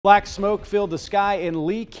Black smoke filled the sky in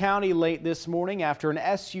Lee County late this morning after an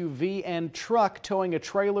SUV and truck towing a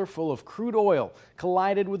trailer full of crude oil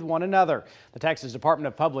collided with one another. The Texas Department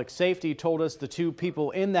of Public Safety told us the two people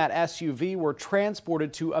in that SUV were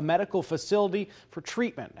transported to a medical facility for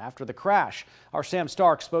treatment after the crash. Our Sam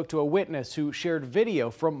Stark spoke to a witness who shared video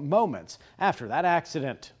from moments after that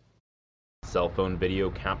accident. Cell phone video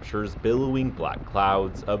captures billowing black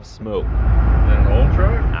clouds of smoke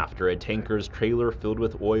after a tanker's trailer filled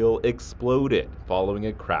with oil exploded following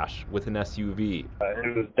a crash with an SUV.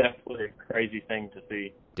 It was definitely a crazy thing to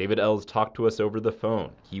see. David Ells talked to us over the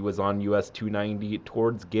phone. He was on US 290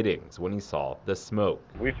 towards Giddings when he saw the smoke.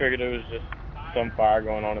 We figured it was just some fire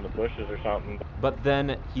going on in the bushes or something. But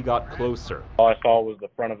then he got closer. All I saw was the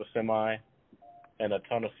front of a semi and a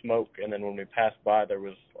ton of smoke, and then when we passed by there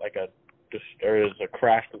was a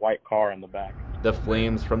crashed white car in the back. The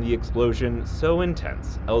flames from the explosion so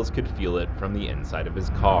intense, Ells could feel it from the inside of his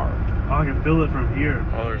car. I can feel it from here.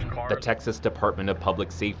 Oh, there's cars. The Texas Department of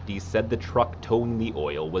Public Safety said the truck towing the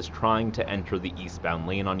oil was trying to enter the eastbound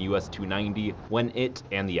lane on US 290 when it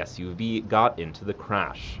and the SUV got into the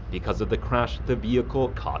crash. Because of the crash, the vehicle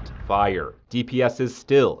caught fire. DPS is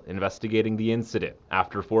still investigating the incident.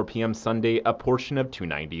 After 4 p.m. Sunday, a portion of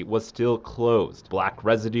 290 was still closed, black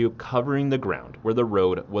residue covering the ground where the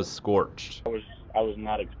road was scorched. I was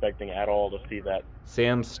not expecting at all to see that.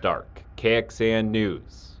 Sam Stark, KXAN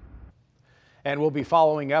News. And we'll be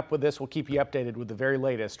following up with this. We'll keep you updated with the very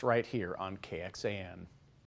latest right here on KXAN.